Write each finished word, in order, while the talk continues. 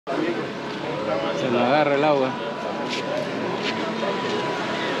Se lo agarra el agua.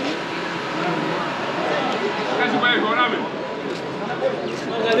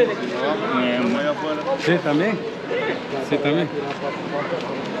 Sí, también. Sí, también.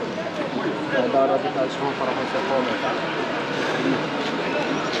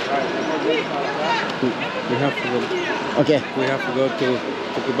 We have to go. Okay. We have to go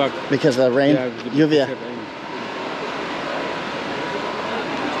to Quebec. Because of the rain? Yeah, Lluvia.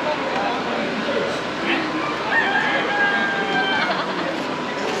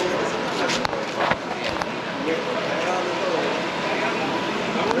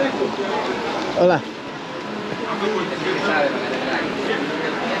 Hola.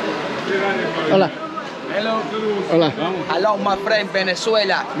 Hola. Hello. Hola. Hello, my friend,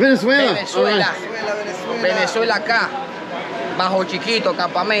 Venezuela. Venezuela. Venezuela. Venezuela acá. Bajo Chaquito,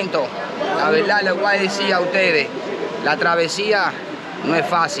 campamento. La verdad les voy a decir a ustedes, la travesía no es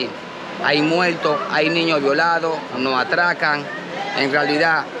fácil. Hay muertos, hay niños violados, nos atracan. En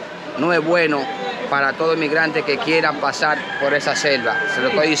realidad no es bueno para todo inmigrante que quieran pasar por esa selva. Se lo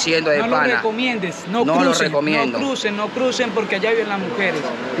estoy diciendo de pana. No lo recomiendes, no lo crucen, recomiendo. no crucen porque allá viven las mujeres.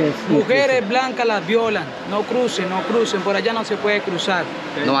 Mujeres blancas las violan, no crucen, por allá no se puede cruzar.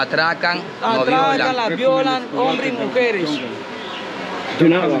 Nos atracan, nos violan. Las violan, hombres y mujeres.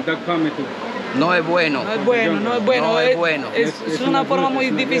 No es bueno. No es bueno, no es bueno. No es bueno. Es una forma muy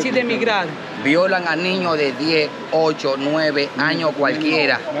difícil de emigrar. Violan a niños de 10, 8, 9 años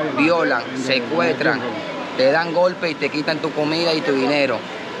cualquiera. Violan, secuestran, te dan golpes y te quitan tu comida y tu dinero.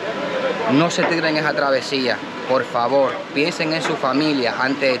 No se tiren esa travesía, por favor. Piensen en su familia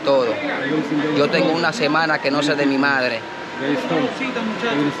antes de todo. Yo tengo una semana que no sé de mi madre.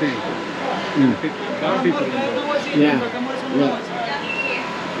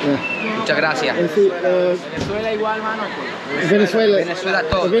 Muchas gracias. Venezuela igual, mano. Venezuela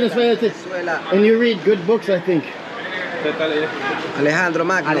todo. Venezuela. And you read good books, I think. Alejandro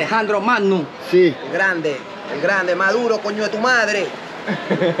Magno. Alejandro Magno. Sí. El grande, Maduro, coño de tu madre.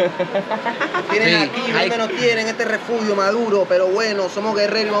 Tienen Sí, aquí, ¿dónde nos tienen este refugio, Maduro? Pero bueno, somos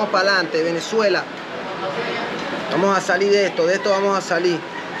guerreros y vamos para adelante. Venezuela. Vamos a salir de esto vamos a salir.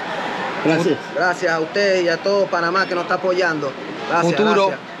 Gracias. Gracias a ustedes y a todo Panamá que nos está apoyando. Gracias,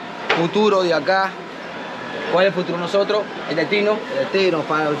 Futuro de acá. ¿Cuál es el futuro nosotros? El destino.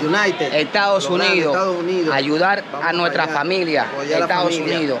 para el United. Estados Unidos. Ayudar Vamos a nuestra allá. familia. Apoyar a la Estados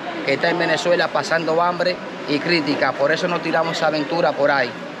familia. Unidos, que está en Venezuela pasando hambre y crítica. Por eso no tiramos aventura por ahí.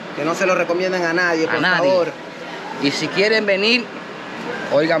 Que no se lo recomienden a nadie, por favor. Y si quieren venir,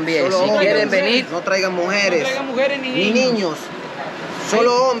 oigan bien, Solo si hombres, quieren venir, no traigan mujeres. No traigan mujeres ni ni niños. niños.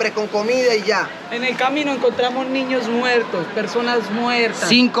 Solo hombres con comida y ya. En el camino encontramos niños muertos, personas muertas.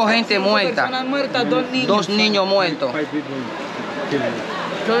 5 gente muerta. Personas muertas, 2 niños. 2 niños muertos.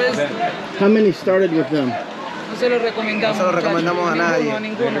 Entonces, How many started with them? no se lo recomendamos. No se lo recomendamos a nadie.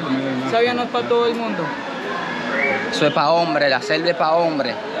 Ninguno. Sabia no es para todo el mundo. Eso es para hombres, la selva es para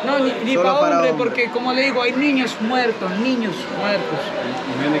hombres. No, ni Solo para para hombre, hombres. porque como le digo, hay niños muertos, niños muertos.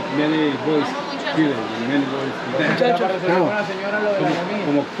 Many boys killed, many boys. Muchachos,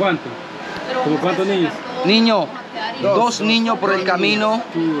 ¿Como cuánto? ¿Como cuántos niños? Niños, 2 niños por el camino,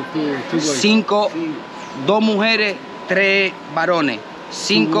 5, 2 mujeres, 3 varones,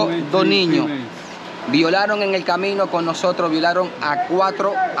 5, 2 niños. Violaron en el camino con nosotros, violaron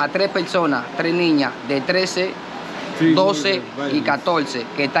a 3 personas, 3 niñas de 13, 12 y 14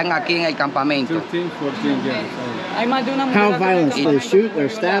 que están aquí en el campamento. 13, 14 years. hay más de una mujer. How acá en el violent? They campamento shoot que or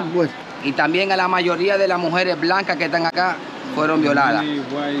fue stab? violada. What? Y también a la mayoría de las mujeres blancas que están acá fueron violadas, Many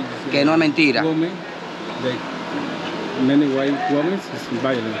white, que no es mentira. women, many white women is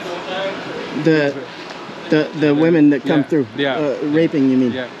violence. The women that come Yeah, through, yeah. raping, you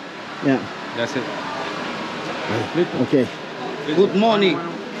mean? Yeah, Yeah. that's it. Okay. Good morning.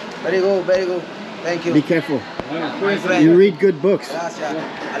 Very good. Thank you. Be careful. My friend. You read good books. Gracias.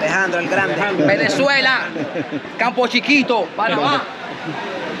 Alejandro, el grande. Venezuela, Campo Chiquito, Panamá.